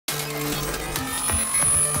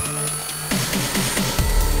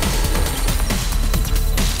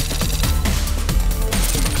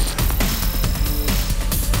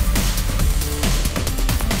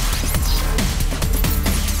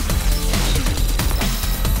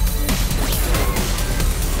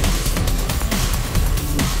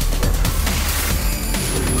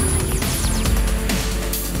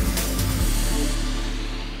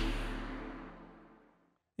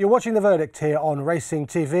You're watching The Verdict here on Racing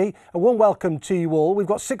TV. A warm welcome to you all. We've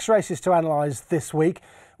got 6 races to analyse this week.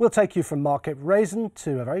 We'll take you from Market Raisin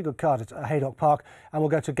to a very good card at Haydock Park, and we'll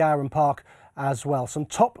go to Gowran Park as well. Some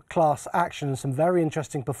top-class action and some very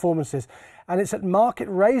interesting performances. And it's at Market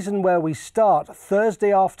Raisin where we start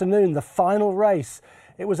Thursday afternoon, the final race.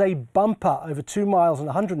 It was a bumper over 2 miles and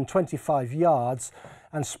 125 yards.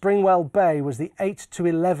 And Springwell Bay was the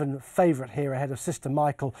 8-11 favourite here ahead of Sister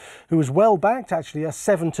Michael, who was well backed, actually, a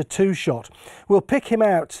 7-2 shot. We'll pick him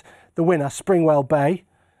out, the winner, Springwell Bay,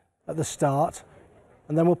 at the start,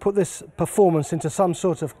 and then we'll put this performance into some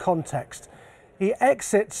sort of context. He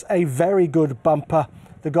exits a very good bumper,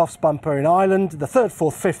 the Goffs bumper in Ireland, the 3rd,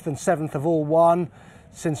 4th, 5th and 7th have all won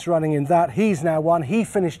since running in that. He's now won. He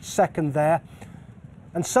finished 2nd there.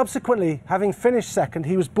 And subsequently, having finished 2nd,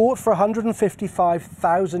 he was bought for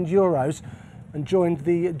 €155,000 and joined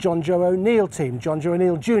the John Joe O'Neill team, John Joe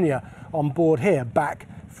O'Neill Jr. on board here, back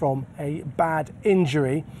from a bad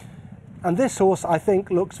injury. And this horse, I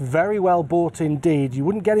think, looks very well bought indeed. You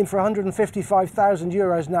wouldn't get him for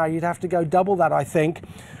 €155,000 now. You'd have to go double that, I think.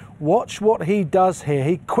 Watch what he does here.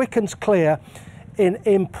 He quickens clear in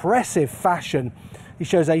impressive fashion. He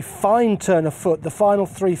shows a fine turn of foot. The final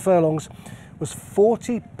 3 furlongs was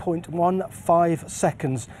 40.15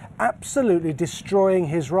 seconds, absolutely destroying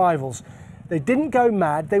his rivals. They didn't go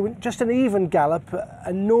mad, they were just an even gallop,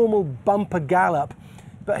 a normal bumper gallop,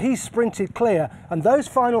 but he sprinted clear, and those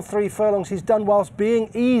final 3 furlongs he's done whilst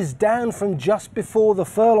being eased down from just before the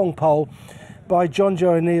furlong pole by John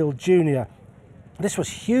Joe O'Neill Jr. This was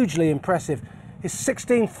hugely impressive. His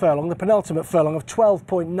 16th furlong, the penultimate furlong of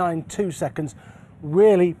 12.92 seconds,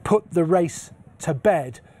 really put the race to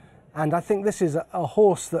bed. And I think this is a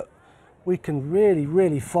horse that we can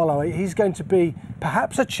really follow. He's going to be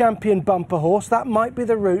perhaps a champion bumper horse. That might be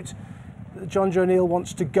the route that John Joe O'Neill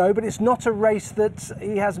wants to go, but it's not a race that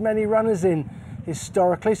he has many runners in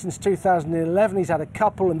historically. Since 2011, he's had a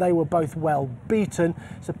couple and they were both well beaten.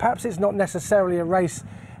 So perhaps it's not necessarily a race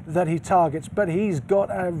that he targets, but he's got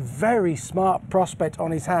a very smart prospect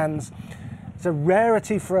on his hands. It's a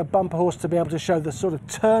rarity for a bumper horse to be able to show the sort of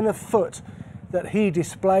turn of foot that he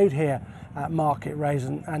displayed here at Market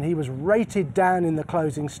Raisin, and he was rated down in the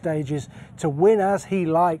closing stages to win as he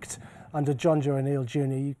liked under John Joe O'Neill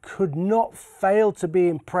Jr. You could not fail to be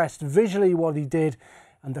impressed visually what he did,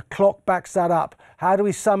 and the clock backs that up. How do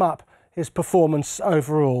we sum up his performance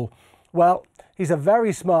overall? Well, he's a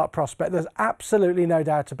very smart prospect. There's absolutely no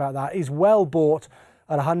doubt about that. He's well bought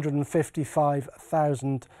at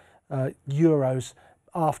 €155,000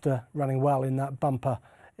 after running well in that bumper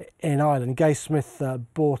in Ireland. Gay Smith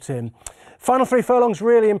bought him. Final 3 furlongs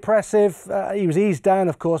really impressive. He was eased down,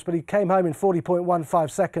 of course, but he came home in 40.15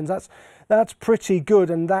 seconds. That's pretty good,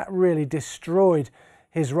 and that really destroyed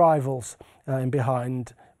his rivals in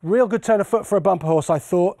behind. Real good turn of foot for a bumper horse, I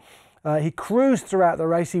thought. He cruised throughout the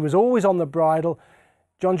race. He was always on the bridle.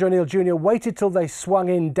 John Joe O'Neill Jr. waited till they swung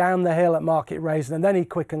in down the hill at Market Raisin, and then he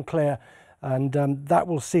quickened clear, and that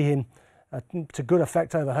will see him to good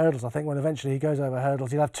effect over hurdles. I think when eventually he goes over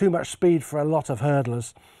hurdles, he'll have too much speed for a lot of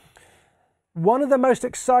hurdlers. One of the most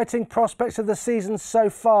exciting prospects of the season so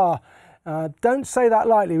far. Don't say that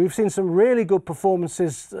lightly. We've seen some really good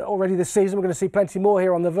performances already this season. We're going to see plenty more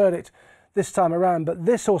here on The Verdict this time around. But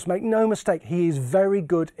this horse, make no mistake, he is very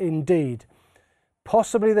good indeed.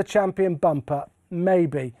 Possibly the champion bumper,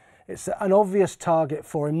 maybe. It's an obvious target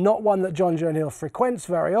for him, not one that John Joe O'Neill frequents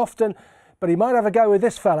very often. But he might have a go with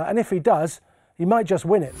this fella, and if he does, he might just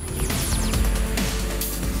win it.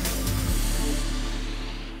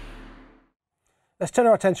 Let's turn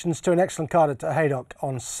our attentions to an excellent card at Haydock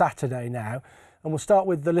on Saturday now, and we'll start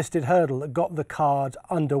with the listed hurdle that got the card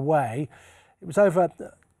underway. It was over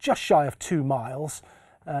just shy of 2 miles.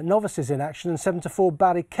 Novices in action, and 7-4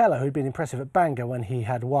 Barry Keller, who'd been impressive at Bangor when he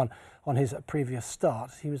had won on his previous start.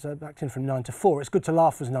 He was backed in from 9-4. It's Good to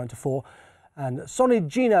Laugh was 9-4. And Sonny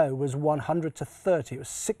Gino was 100-30. It was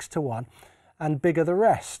 6-1, and Bigger the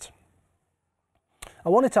Rest. I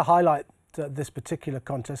wanted to highlight this particular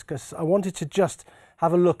contest because I wanted to just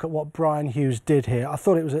have a look at what Brian Hughes did here. I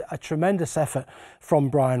thought it was a tremendous effort from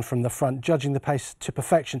Brian from the front, judging the pace to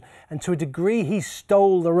perfection, and to a degree he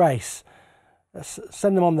stole the race. Let's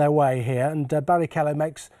send them on their way here, and Barry Keller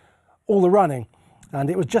makes all the running, and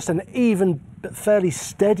it was just an even, but fairly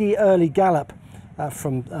steady early gallop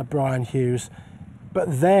from Brian Hughes,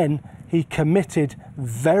 but then he committed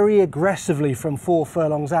very aggressively from 4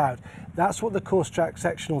 furlongs out. That's what the course track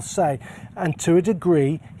sectionals say, and to a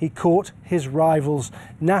degree he caught his rivals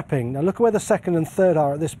napping. Now look at where the 2nd and 3rd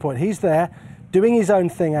are at this point. He's there doing his own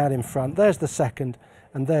thing out in front. There's the 2nd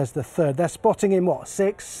and there's the third. They're spotting him, what,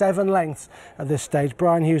 6, 7 lengths at this stage.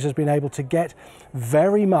 Brian Hughes has been able to get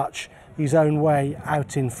very much his own way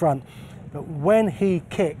out in front. But when he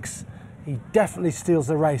kicks, he definitely steals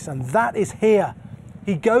the race, and that is here.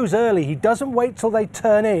 He goes early. He doesn't wait till they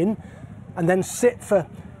turn in and then sit for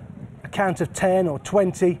a count of 10 or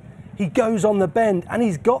 20. He goes on the bend, and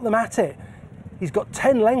he's got them at it. He's got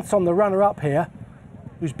 10 lengths on the runner-up here,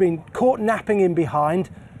 who's been caught napping in behind.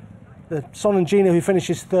 The Sonangina, who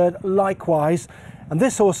finishes third, likewise. And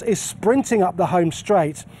this horse is sprinting up the home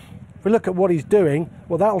straight. If we look at what he's doing,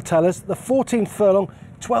 well, that'll tell us. The 14th furlong,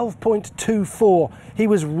 12.24. He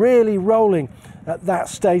was really rolling at that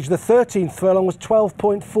stage. The 13th furlong was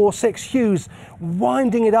 12.46. Hughes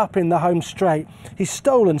winding it up in the home straight. He's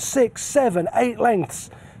stolen 6, 7, 8 lengths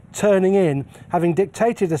turning in, having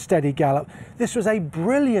dictated a steady gallop. This was a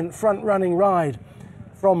brilliant front-running ride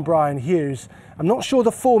from Brian Hughes. I'm not sure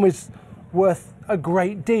the form is worth a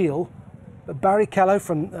great deal, but Barrichello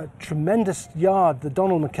from a tremendous yard, the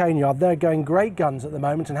Donald McCain yard, they're going great guns at the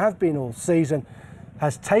moment and have been all season,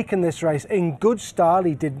 has taken this race in good style.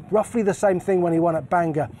 He did roughly the same thing when he won at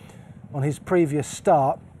Bangor on his previous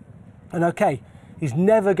start. And okay, he's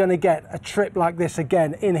never going to get a trip like this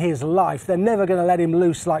again in his life. They're never going to let him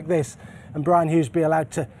loose like this and Brian Hughes be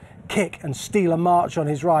allowed to kick and steal a march on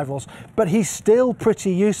his rivals. But he's still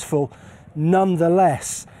pretty useful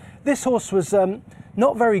nonetheless. This horse was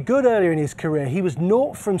not very good earlier in his career. He was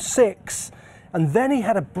 0 from 6, and then he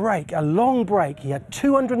had a break, a long break. He had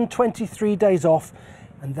 223 days off,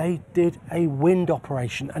 and they did a wind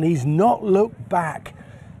operation, and he's not looked back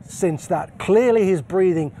since that. Clearly his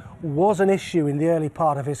breathing was an issue in the early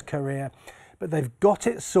part of his career, but they've got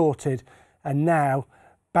it sorted, and now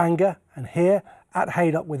Bangor and here at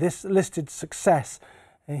Haydock with this listed success,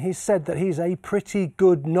 and he said that he's a pretty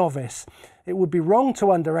good novice. It would be wrong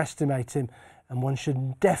to underestimate him, and one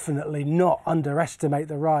should definitely not underestimate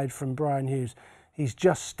the ride from Brian Hughes. He's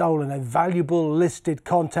just stolen a valuable listed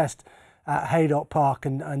contest at Haydock Park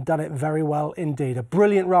and done it very well indeed. A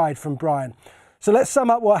brilliant ride from Brian. So let's sum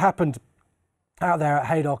up what happened out there at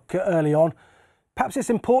Haydock early on. Perhaps it's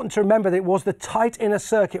important to remember that it was the tight inner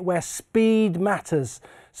circuit where speed matters.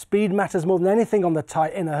 Speed matters more than anything on the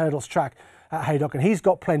tight inner hurdles track at Haydock, and he's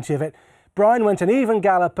got plenty of it. Brian went an even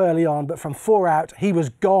gallop early on, but from 4 out, he was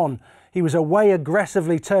gone. He was away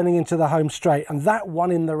aggressively turning into the home straight, and that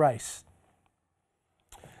won in the race.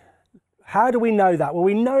 How do we know that? Well,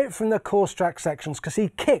 we know it from the course track sections because he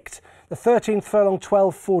kicked the 13th furlong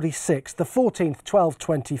 12.46, the 14th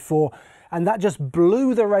 12.24, and that just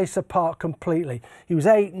blew the race apart completely. He was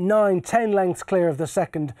 8, 9, 10 lengths clear of the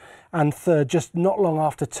second and third just not long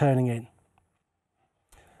after turning in.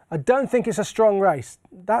 I don't think it's a strong race.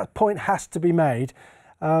 That point has to be made.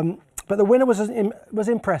 But the winner was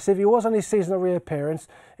impressive. He was on his seasonal reappearance.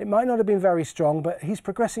 It might not have been very strong, but he's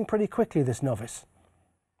progressing pretty quickly, this novice.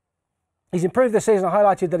 He's improved this season. I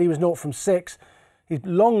highlighted that he was 0 from 6. His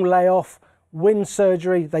long layoff, wind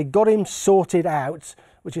surgery, they got him sorted out,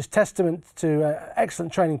 which is testament to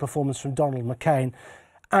excellent training performance from Donald McCain.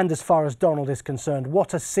 And as far as Donald is concerned,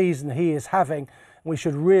 what a season he is having. We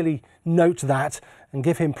should really note that and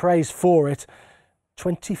give him praise for it.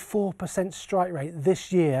 24% strike rate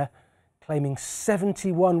this year, claiming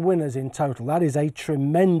 71 winners in total. That is a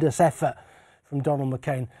tremendous effort from Donald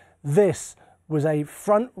McCain. This was a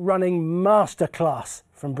front-running masterclass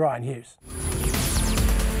from Brian Hughes.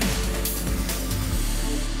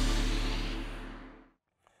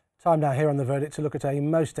 Time now here on The Verdict to look at a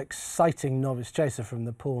most exciting novice chaser from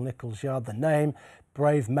the Paul Nicholls yard. The name,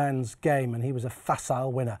 Bravemansgame, and he was a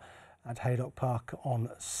facile winner at Haydock Park on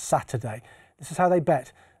Saturday. This is how they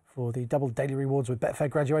bet for the double daily rewards with Betfair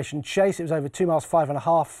Graduation Chase. It was over 2 miles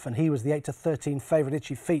 5.5, and he was the 8-13 favourite.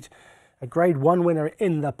 Itchy Feet, a Grade 1 winner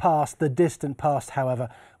in the past. The distant past, however,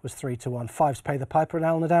 was 3-1. Fives Pay the Piper and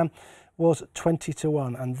Al Nadam was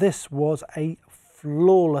 20-1, and this was a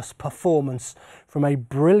flawless performance from a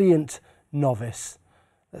brilliant novice.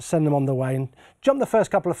 Let's send them on the way and jump the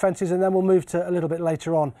first couple of fences, and then we'll move to a little bit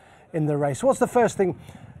later on in the race. What's the first thing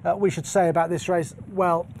we should say about this race?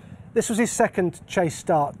 Well, this was his second chase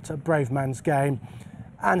start at Bravemansgame,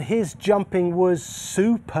 and his jumping was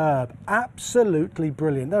superb, absolutely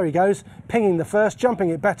brilliant. There he goes, pinging the first,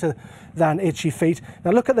 jumping it better than Itchy Feet.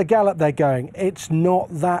 Now look at the gallop they're going. It's not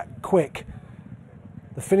that quick.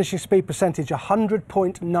 The finishing speed percentage,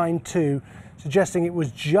 100.92, suggesting it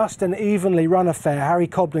was just an evenly run affair. Harry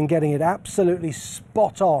Cobden getting it absolutely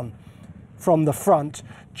spot on from the front,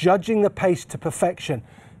 judging the pace to perfection.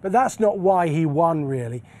 But that's not why he won,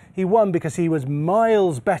 really. He won because he was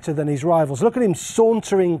miles better than his rivals. Look at him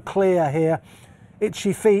sauntering clear here.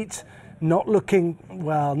 Itchy Feet not looking,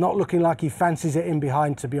 well, not looking like he fancies it in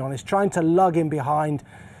behind, to be honest. Trying to lug in behind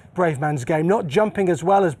Bravemansgame, not jumping as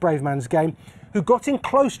well as Bravemansgame, who got in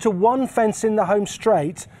close to one fence in the home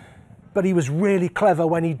straight, but he was really clever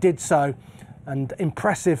when he did so, and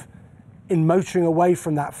impressive in motoring away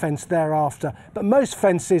from that fence thereafter. But most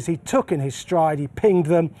fences he took in his stride, he pinged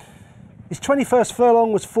them. His 21st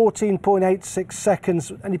furlong was 14.86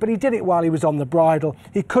 seconds, but he did it while he was on the bridle.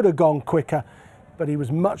 He could have gone quicker, but he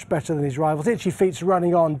was much better than his rivals. Itchy Feet's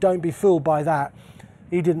running on, don't be fooled by that.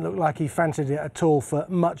 He didn't look like he fancied it at all for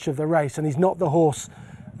much of the race, and he's not the horse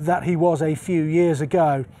that he was a few years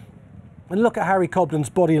ago. And look at Harry Cobden's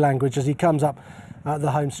body language as he comes up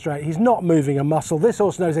the home straight. He's not moving a muscle. This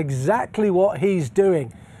horse knows exactly what he's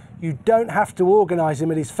doing. You don't have to organise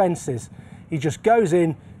him at his fences. He just goes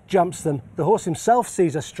in, jumps them. The horse himself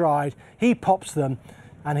sees a stride, he pops them,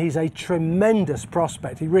 and he's a tremendous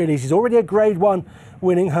prospect. He really is. He's already a Grade 1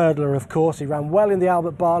 winning hurdler, of course. He ran well in the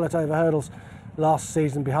Albert Bartlett over hurdles last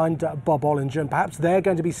season behind Bob Olinger, and perhaps they're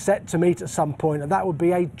going to be set to meet at some point, and that would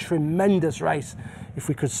be a tremendous race if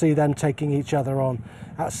we could see them taking each other on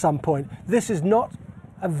at some point. This is not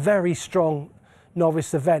a very strong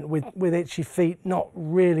novice event with Itchy Feet not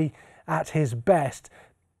really at his best,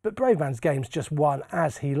 but Bravemansgame's just won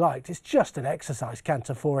as he liked. It's just an exercise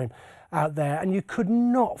canter for him out there, and you could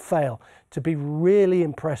not fail to be really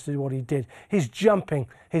impressed with what he did. His jumping,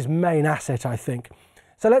 his main asset, I think.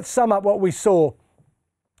 So let's sum up what we saw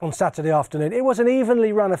on Saturday afternoon. It was an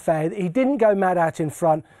evenly run affair. He didn't go mad out in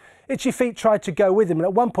front. Itchy Feet tried to go with him, and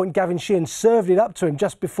at one point Gavin Sheehan served it up to him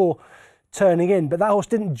just before turning in, but that horse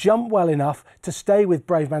didn't jump well enough to stay with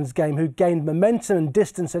Bravemansgame, who gained momentum and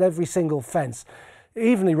distance at every single fence.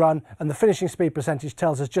 Evenly run, and the finishing speed percentage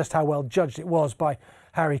tells us just how well judged it was by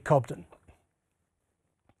Harry Cobden.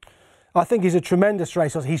 I think he's a tremendous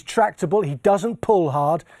racehorse. He's tractable, he doesn't pull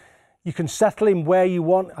hard. You can settle him where you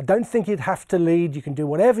want. I don't think he'd have to lead. You can do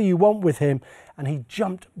whatever you want with him, and he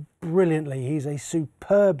jumped brilliantly. He's a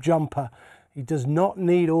superb jumper. He does not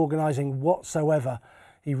need organising whatsoever.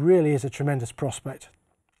 He really is a tremendous prospect.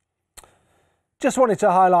 Just wanted to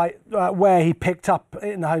highlight where he picked up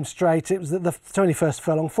in the home straight. It was the 21st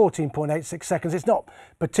furlong, 14.86 seconds. It's not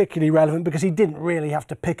particularly relevant because he didn't really have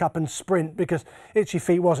to pick up and sprint because Itchy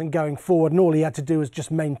Feet wasn't going forward, and all he had to do was just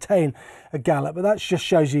maintain a gallop. But that just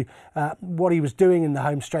shows you what he was doing in the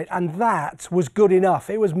home straight, and that was good enough.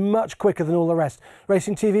 It was much quicker than all the rest.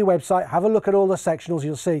 Racing TV website, have a look at all the sectionals.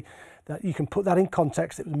 You'll see that you can put that in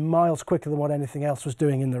context. It was miles quicker than what anything else was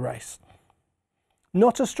doing in the race.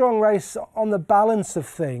 Not a strong race on the balance of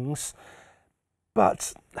things,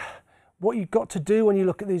 but what you've got to do when you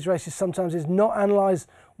look at these races sometimes is not analyse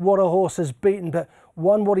what a horse has beaten, but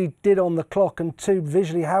one, what he did on the clock, and two,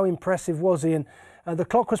 visually, how impressive was he? And the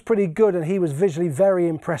clock was pretty good, and he was visually very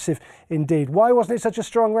impressive indeed. Why wasn't it such a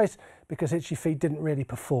strong race? Because Itchy Feet didn't really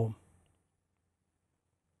perform.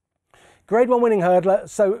 Grade 1 winning hurdler,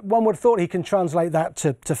 so one would have thought he can translate that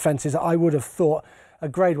to fences. I would have thought a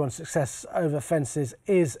Grade 1 success over fences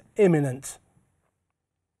is imminent.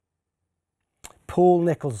 Paul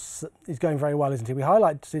Nicholls is going very well, isn't he? We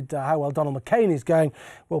highlighted how well Donald McCain is going.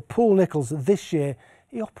 Well, Paul Nicholls this year,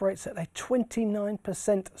 he operates at a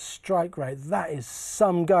 29% strike rate. That is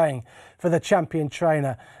some going for the champion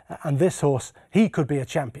trainer. And this horse, he could be a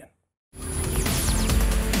champion.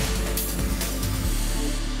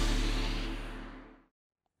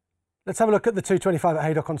 Let's have a look at the 225 at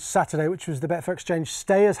Haydock on Saturday, which was the Betfair Exchange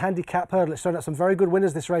Stayers Handicap Hurdle. It's thrown out some very good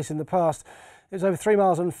winners this race in the past. It was over 3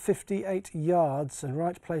 miles and 58 yards, and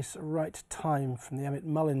right place, right time from the Emmett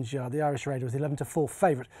Mullins yard. The Irish Raider was 11-4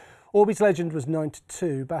 favourite. Orby's Legend was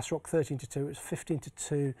 9-2, Bass Rock 13-2, it was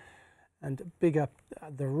 15-2, and bigger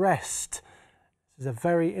the rest. This is a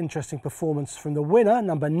very interesting performance from the winner,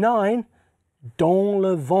 number 9, Dans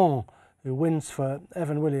le Vent, who wins for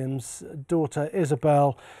Evan Williams' daughter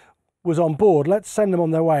Isabel, was on board. Let's send them on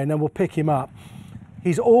their way and then we'll pick him up.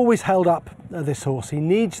 He's always held up, this horse. He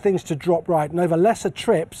needs things to drop right, and over lesser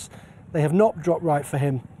trips they have not dropped right for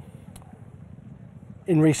him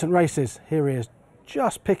in recent races. Here he is,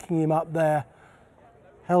 just picking him up there,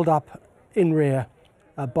 held up in rear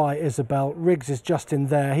by Isabel. Riggs is just in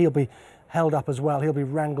there. He'll be held up as well. He'll be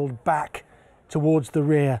wrangled back towards the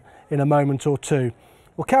rear in a moment or two.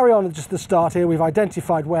 We'll carry on at just the start here. We've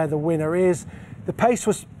identified where the winner is. The pace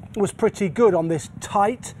was pretty good on this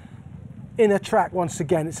tight inner track. Once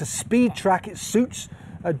again, it's a speed track. It suits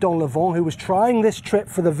Dans le Vent, who was trying this trip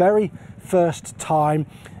for the very first time.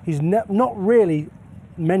 He's not really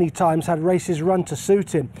many times had races run to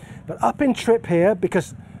suit him, but up in trip here,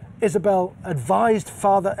 because Isabel advised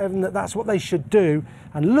Father Evan that that's what they should do.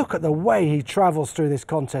 And look at the way he travels through this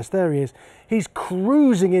contest. There he is. He's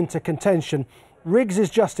cruising into contention. Riggs is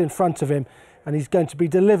just in front of him, and he's going to be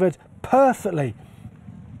delivered perfectly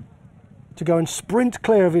to go and sprint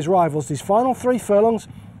clear of his rivals. These final 3 furlongs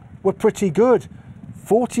were pretty good.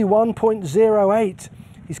 41.08.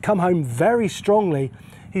 He's come home very strongly.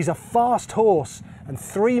 He's a fast horse, and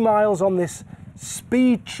 3 miles on this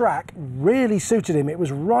speed track really suited him. It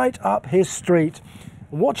was right up his street.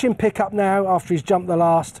 Watch him pick up now after he's jumped the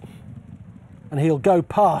last, and he'll go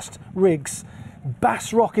past Riggs.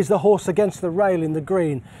 Bass Rock is the horse against the rail in the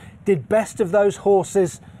green. Did best of those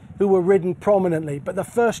horses who were ridden prominently, but the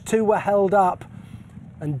first 2 were held up.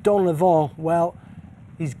 And Don Levant, well,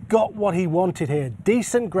 he's got what he wanted here.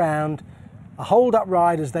 Decent ground, a hold-up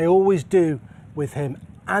ride as they always do with him,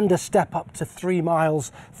 and a step up to 3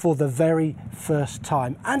 miles for the very first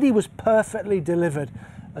time. And he was perfectly delivered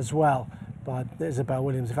as well by Isabel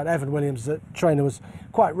Williams. In fact, Evan Williams, the trainer, was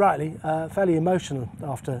quite rightly fairly emotional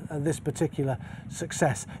after this particular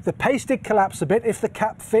success. The pace did collapse a bit. If the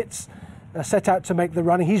cap fits, set out to make the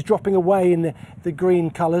running. He's dropping away in the green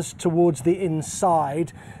colours towards the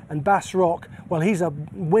inside. And Bass Rock, well, he's a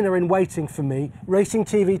winner in waiting for me. Racing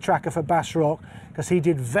TV tracker for Bass Rock, because he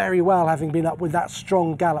did very well, having been up with that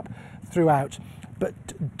strong gallop throughout. But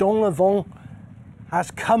Don Levant has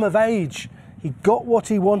come of age. He got what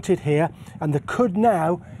he wanted here, and there could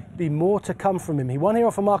now be more to come from him. He won here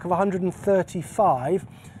off a mark of 135.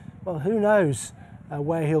 Well, who knows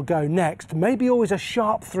where he'll go next. Maybe always a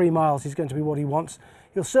sharp 3 miles is going to be what he wants.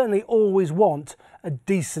 He'll certainly always want a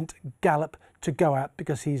decent gallop to go at,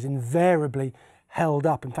 because he's invariably held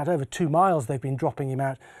up. In fact, over 2 miles they've been dropping him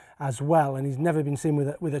out as well, and he's never been seen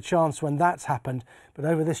with a chance when that's happened. But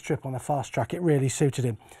over this trip on a fast track, it really suited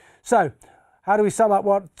him. So how do we sum up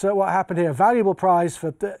what happened here? A valuable prize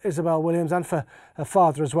for Isabel Williams and for her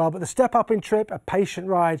father as well. But the step up in trip, a patient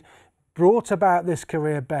ride, brought about this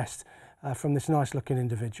career best from this nice looking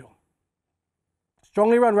individual.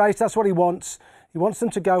 Strongly run race, that's what he wants. He wants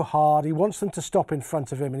them to go hard. He wants them to stop in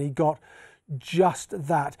front of him, and he got just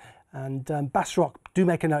that. And Bass Rock, do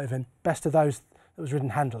make a note of him. Best of those that was ridden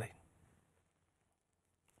handily.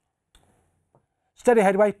 Steady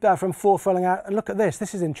headway from 4 furlong out, and look at this.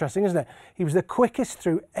 This is interesting, isn't it? He was the quickest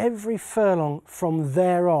through every furlong from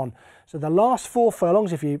there on. So the last 4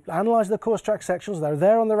 furlongs, if you analyse the course track sections, they're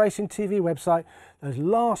there on the Racing TV website. Those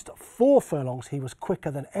last 4 furlongs, he was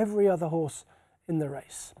quicker than every other horse in the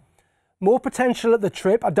race. More potential at the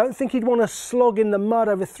trip. I don't think he'd want to slog in the mud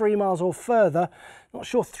over 3 miles or further. Not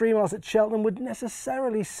sure 3 miles at Cheltenham would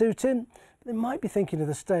necessarily suit him. They might be thinking of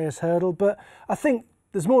the Stayers hurdle, but I think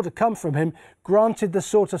there's more to come from him, granted the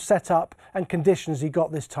sort of setup and conditions he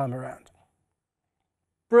got this time around.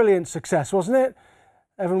 Brilliant success, wasn't it?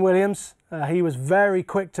 Evan Williams, he was very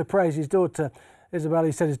quick to praise his daughter Isabel.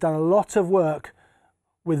 He said he's done a lot of work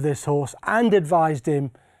with this horse and advised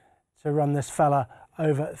him to run this fella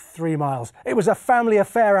over 3 miles. It was a family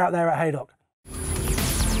affair out there at Haydock.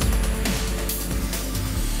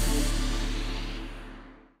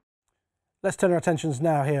 Let's turn our attentions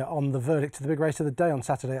now here on the verdict to the big race of the day on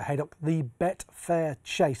Saturday at Haydock, the Betfair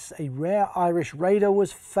Chase. A rare Irish Raider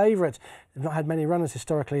was favourite. They've not had many runners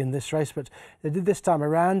historically in this race, but they did this time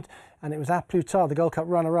around, and it was A Plus Tard, the Gold Cup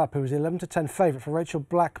runner-up, who was 11 to 10 favourite for Rachel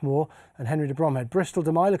Blackmore and Henry de Bromhead. Bristol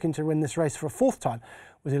de Mai, looking to win this race for a 4th time,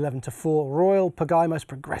 was 11 to 4. Royal Pagaille, most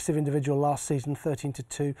progressive individual last season, 13 to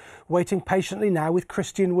 2. Waiting patiently now with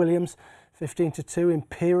Christian Williams, 15 to 2.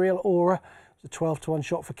 Imperial Aura, a 12 to 1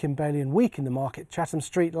 shot for Kim Bailey, and weak in the market. Chatham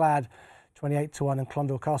Street Lad, 28 to 1, and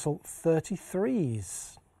Clondall Castle,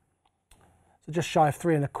 33s. So just shy of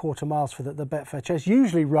 3¼ miles for the Betfair Chase.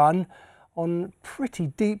 Usually run on pretty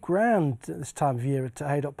deep ground at this time of year at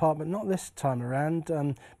Haydock Park, but not this time around.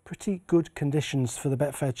 Pretty good conditions for the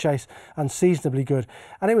Betfair Chase, unseasonably good.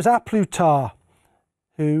 And it was A Plus Tard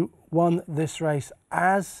who won this race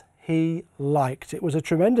as he liked. It was a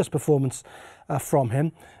tremendous performance from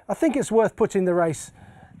him. I think it's worth putting the race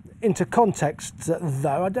into context,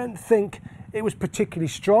 though. I don't think it was particularly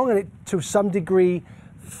strong, and it to some degree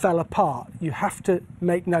fell apart. You have to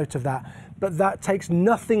make note of that, but that takes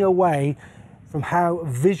nothing away from how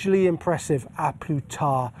visually impressive A Plus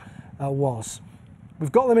Tard was.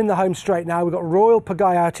 We've got them in the home straight now. We've got Royal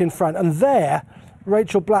Pagaille out in front, and there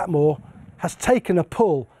Rachel Blackmore has taken a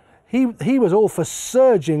pull. He was all for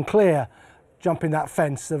surging clear, jumping that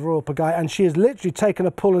fence of Royal Pagaille, and she has literally taken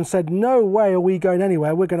a pull and said, no way are we going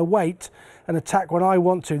anywhere. We're going to wait and attack when I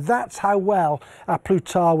want to. That's how well A Plus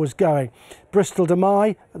Tard was going. Bristol de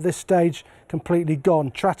Mai at this stage completely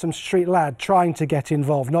gone. Chatham Street Lad trying to get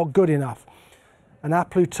involved, not good enough. And A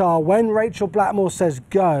Plus Tard, when Rachel Blackmore says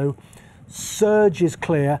go, surges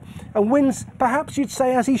clear and wins, perhaps you'd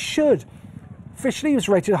say, as he should. Officially he was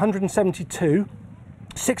rated 172,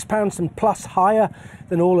 £6 and plus higher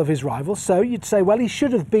than all of his rivals, so you'd say, well, he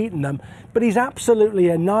should have beaten them, but he's absolutely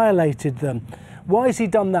annihilated them. Why has he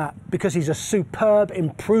done that? Because he's a superb,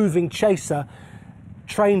 improving chaser,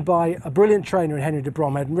 trained by a brilliant trainer in Henry de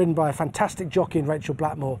Bromhead and ridden by a fantastic jockey in Rachel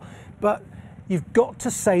Blackmore. But you've got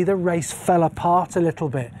to say the race fell apart a little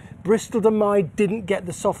bit. Bristol de Mai didn't get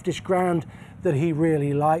the softish ground that he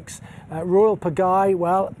really likes. Royal Pagaille,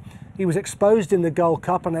 well, he was exposed in the Gold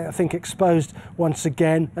Cup, and I think exposed once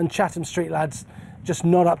again, and Chatham Street lads just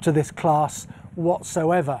not up to this class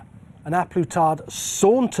whatsoever. And A Plus Tard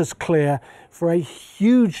saunters clear for a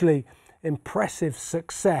hugely impressive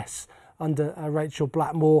success under Rachel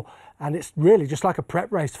Blackmore, and it's really just like a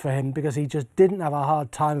prep race for him because he just didn't have a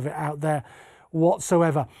hard time of it out there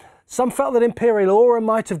whatsoever. Some felt that Imperial Aura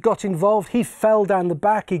might have got involved. He fell down the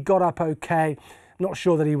back, he got up okay. Not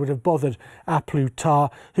sure that he would have bothered A Plus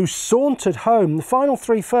Tard, who sauntered home the final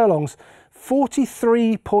 3 furlongs,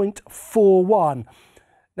 43.41.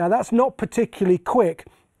 Now that's not particularly quick,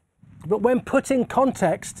 but when put in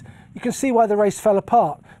context, you can see why the race fell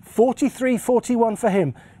apart. 43.41 for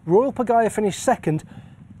him. Royal Pagaille finished second,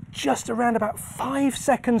 just around about 5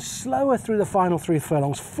 seconds slower through the final 3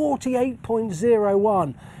 furlongs,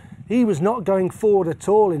 48.01. He was not going forward at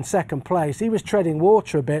all in second place. He was treading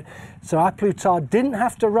water a bit, so A Plus Tard didn't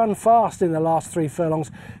have to run fast in the last 3 furlongs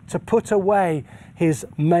to put away his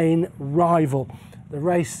main rival. The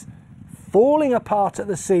race falling apart at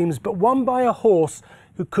the seams, but won by a horse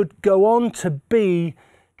who could go on to be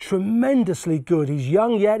tremendously good. He's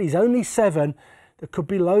young yet, he's only 7. There could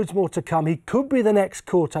be loads more to come. He could be the next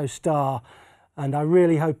Corto star, and I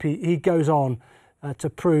really hope he goes on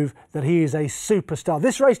to prove that he is a superstar.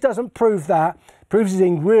 This race doesn't prove that. It proves he's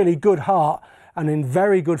in really good heart and in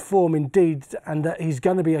very good form indeed, and that he's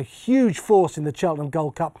going to be a huge force in the Cheltenham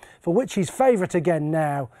Gold Cup, for which he's favourite again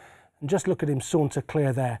now. And just look at him saunter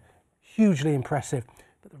clear there. Hugely impressive,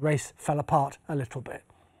 but the race fell apart a little bit.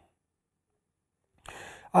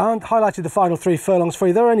 I highlighted the final 3 furlongs for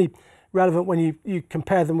you. They're only relevant when you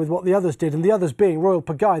compare them with what the others did, and the others being Royal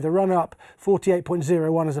Pagaille, the run-up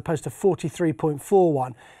 48.01 as opposed to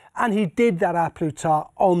 43.41, and he did that A Plus Tard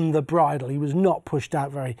on the bridle. He was not pushed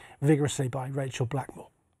out very vigorously by Rachel Blackmore.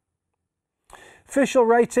 Official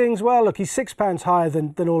ratings, well, look, he's £6 higher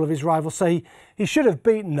than all of his rivals, so he should have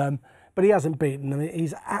beaten them, but he hasn't beaten them.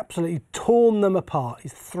 He's absolutely torn them apart.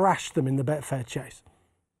 He's thrashed them in the Betfair Chase.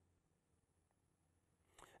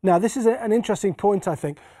 Now, this is an interesting point, I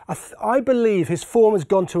think. I believe his form has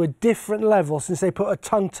gone to a different level since they put a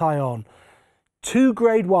tongue tie on. 2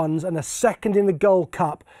 Grade 1s and a second in the Gold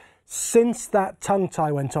Cup since that tongue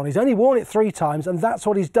tie went on. He's only worn it 3 times, and that's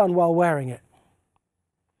what he's done while wearing it.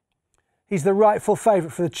 He's the rightful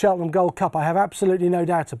favourite for the Cheltenham Gold Cup. I have absolutely no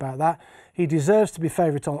doubt about that. He deserves to be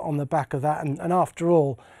favourite on the back of that, and after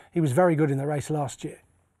all, he was very good in the race last year.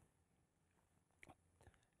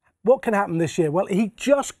 What can happen this year? Well, he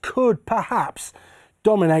just could perhaps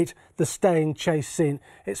dominate the staying chase scene.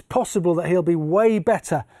 It's possible that he'll be way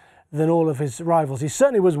better than all of his rivals. He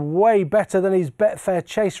certainly was way better than his Betfair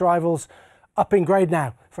Chase rivals up in grade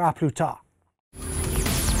now for A Plus Tard.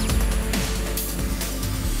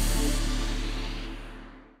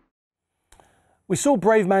 We saw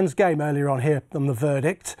Bravemansgame earlier on here on the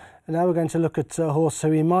Verdict, and now we're going to look at a horse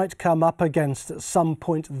who he might come up against at some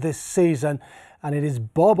point this season. And it is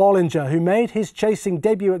Bob Olinger, who made his chasing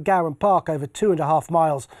debut at Gowran Park over 2.5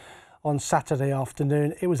 miles on Saturday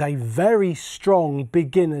afternoon. It was a very strong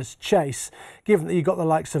beginner's chase, given that you got the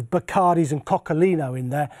likes of Bacardi's and Coccolino in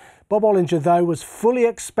there. Bob Olinger, though, was fully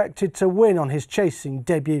expected to win on his chasing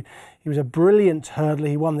debut. He was a brilliant hurdler.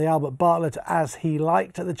 He won the Albert Bartlett as he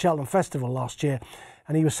liked at the Cheltenham Festival last year,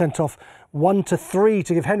 and he was sent off 1-3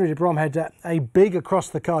 to give Henry de Bromhead a big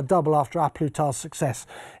across-the-card double after A Plus Tard's success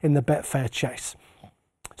in the Betfair Chase.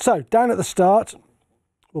 So, down at the start,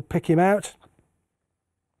 we'll pick him out.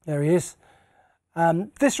 There he is.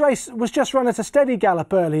 This race was just run at a steady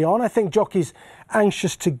gallop early on. I think jockeys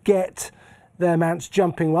anxious to get their mounts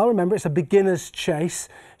jumping well. Remember, it's a beginner's chase,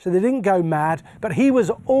 so they didn't go mad, but he was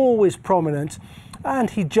always prominent,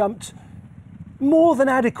 and he jumped more than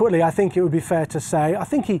adequately, I think it would be fair to say. I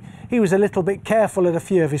think he was a little bit careful at a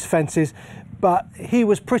few of his fences, but he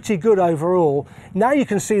was pretty good overall. Now you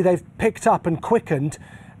can see they've picked up and quickened,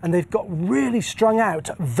 and they've got really strung out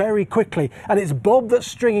very quickly. And it's Bob that's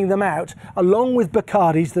stringing them out, along with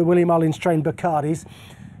Bacardi's, the William Mullins trained Bacardi's.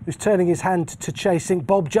 who's turning his hand to chasing.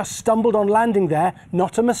 Bob just stumbled on landing there,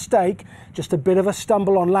 not a mistake, just a bit of a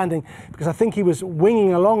stumble on landing, because I think he was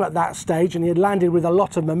winging along at that stage and he had landed with a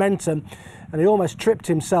lot of momentum and he almost tripped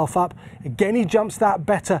himself up. Again, he jumps that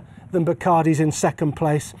better than Bacardi's in second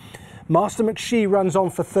place. Master McShee runs on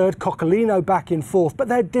for third, Coccolino back in fourth, but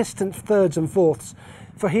they're distant thirds and fourths,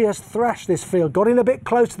 for he has thrashed this field. Got in a bit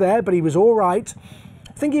close there, but he was all right.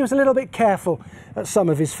 I think he was a little bit careful at some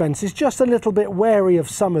of his fences, just a little bit wary of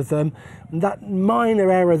some of them. And that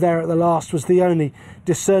minor error there at the last was the only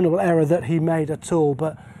discernible error that he made at all.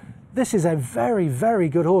 But this is a very, very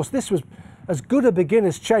good horse. This was as good a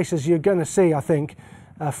beginner's chase as you're going to see, I think,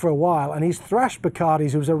 for a while. And he's thrashed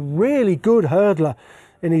Bacardi's, who was a really good hurdler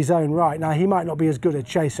in his own right. Now, he might not be as good a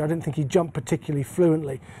chaser. I didn't think he jumped particularly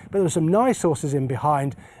fluently. But there were some nice horses in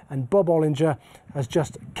behind, and Bob Olinger has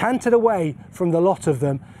just cantered away from the lot of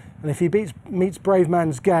them. And if he meets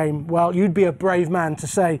Bravemansgame, well, you'd be a brave man to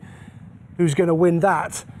say who's going to win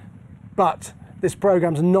that. But this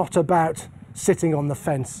programme's not about sitting on the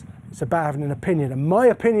fence. It's about having an opinion. And my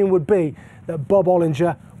opinion would be that Bob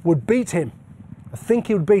Olinger would beat him. I think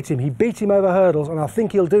he would beat him. He beat him over hurdles, and I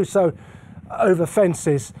think he'll do so over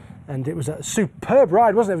fences. And it was a superb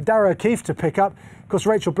ride, wasn't it, with Darragh O'Keefe to pick up. Of course,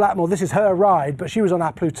 Rachel Blackmore, this is her ride, but she was on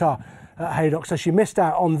A Plus Tard at Haydock, so she missed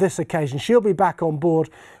out on this occasion. She'll be back on board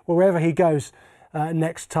wherever he goes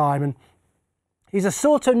next time. And he's a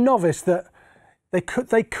sort of novice that they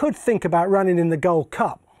could think about running in the Gold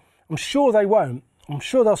Cup. I'm sure they won't. I'm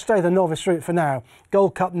sure they'll stay the novice route for now.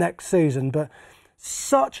 Gold Cup next season, but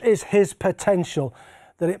such is his potential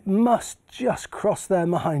that it must just cross their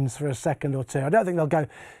minds for a second or two. I don't think they'll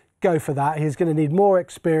go for that. He's going to need more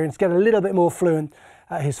experience, get a little bit more fluent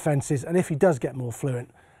at his fences, and if he does get more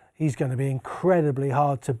fluent, he's going to be incredibly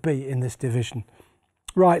hard to beat in this division.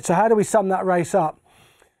 Right, so how do we sum that race up?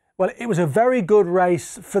 Well, it was a very good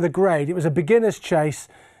race for the grade. It was a beginner's chase.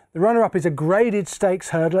 The runner-up is a graded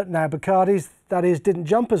stakes hurdler. Now, Bacardi's, that is, didn't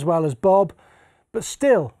jump as well as Bob, but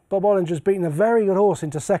still, Bob Olinger's beaten a very good horse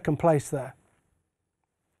into second place there.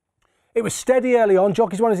 It was steady early on.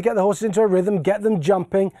 Jockeys wanted to get the horses into a rhythm, get them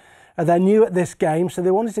jumping. They're new at this game, so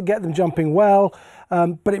they wanted to get them jumping well.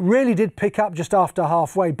 But it really did pick up just after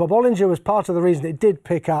halfway. Bob Olinger was part of the reason it did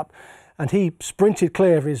pick up, and he sprinted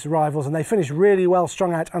clear of his rivals, and they finished really well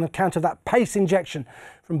strung out on account of that pace injection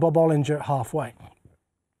from Bob Olinger at halfway.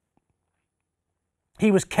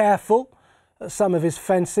 He was careful at some of his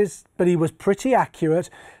fences, but he was pretty accurate.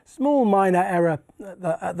 Small minor error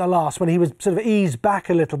at the last when he was sort of eased back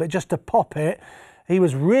a little bit just to pop it. He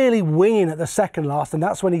was really winging at the second last, and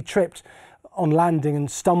that's when he tripped on landing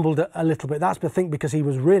and stumbled a little bit. That's, I think, because he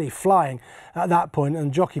was really flying at that point,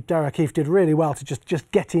 and jockey Darragh O'Keefe did really well to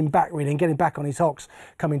just get him back really and get him back on his hocks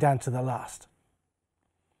coming down to the last.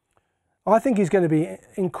 I think he's going to be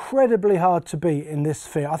incredibly hard to beat in this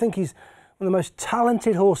field. I think he's one of the most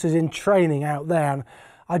talented horses in training out there, and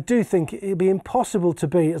I do think it'll be impossible to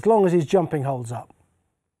beat as long as his jumping holds up.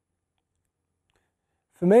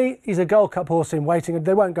 For me, he's a Gold Cup horse in waiting.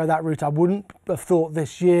 They won't go that route, I wouldn't have thought,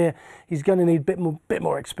 this year. He's going to need a bit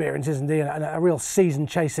more experience, isn't he? And a real season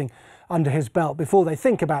chasing under his belt before they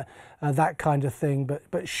think about that kind of thing.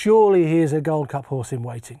 But surely he is a Gold Cup horse in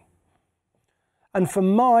waiting. And for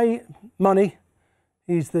my money,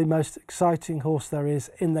 he's the most exciting horse there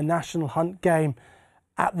is in the National Hunt game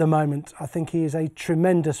at the moment. I think he is a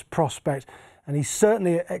tremendous prospect, and he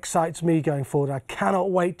certainly excites me going forward. I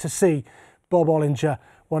cannot wait to see Bob Olinger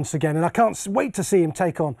once again, and I can't wait to see him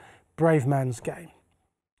take on Bravemansgame.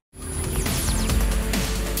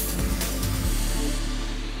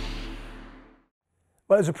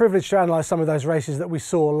 Well, it was a privilege to analyse some of those races that we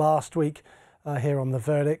saw last week here on the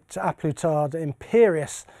Verdict. A Plus Tard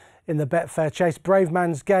imperious in the Betfair Chase.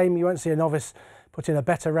 Bravemansgame, you won't see a novice put in a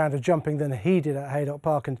better round of jumping than he did at Haydock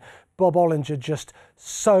Park, and Bob Olinger just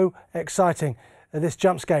so exciting. This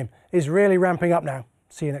jumps game is really ramping up now.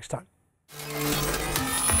 See you next time.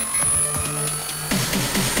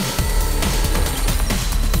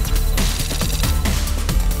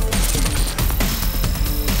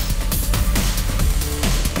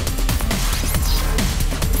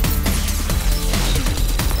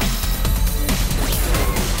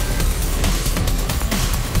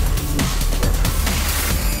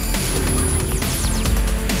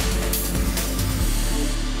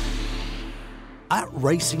 At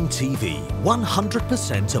Racing TV,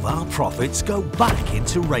 100% of our profits go back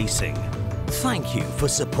into racing. Thank you for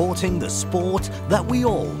supporting the sport that we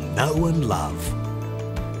all know and love.